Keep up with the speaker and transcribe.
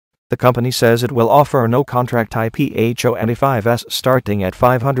The company says it will offer a no-contract iPhone starting at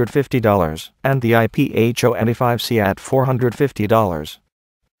 $550 and the iPhone at $450.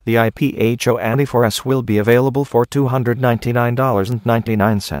 The iPhone 4S will be available for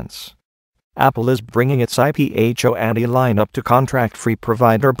 $299.99. Apple is bringing its iPhone lineup to contract-free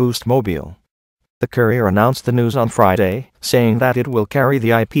provider Boost Mobile. The courier announced the news on Friday, saying that it will carry the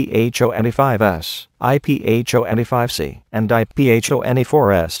iPhone 5S, iPhone 5C, and iPhone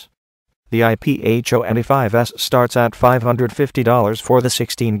 4S. The iPhone 5S starts at $550 for the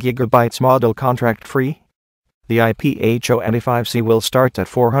 16GB model contract-free. The iPhone 5C will start at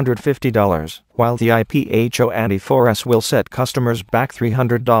 $450, while the iPhone 4S will set customers back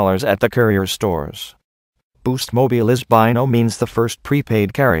 $300 at the courier stores. Boost Mobile is by no means the first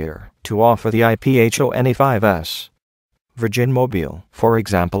prepaid carrier to offer the iPhone 5S. Virgin Mobile, for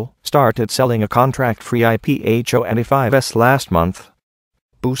example, started selling a contract-free iPhone 5S last month.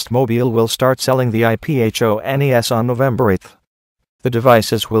 Boost Mobile will start selling the iPhone S on November 8th. The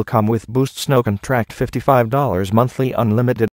devices will come with Boost's no-contract $55 monthly unlimited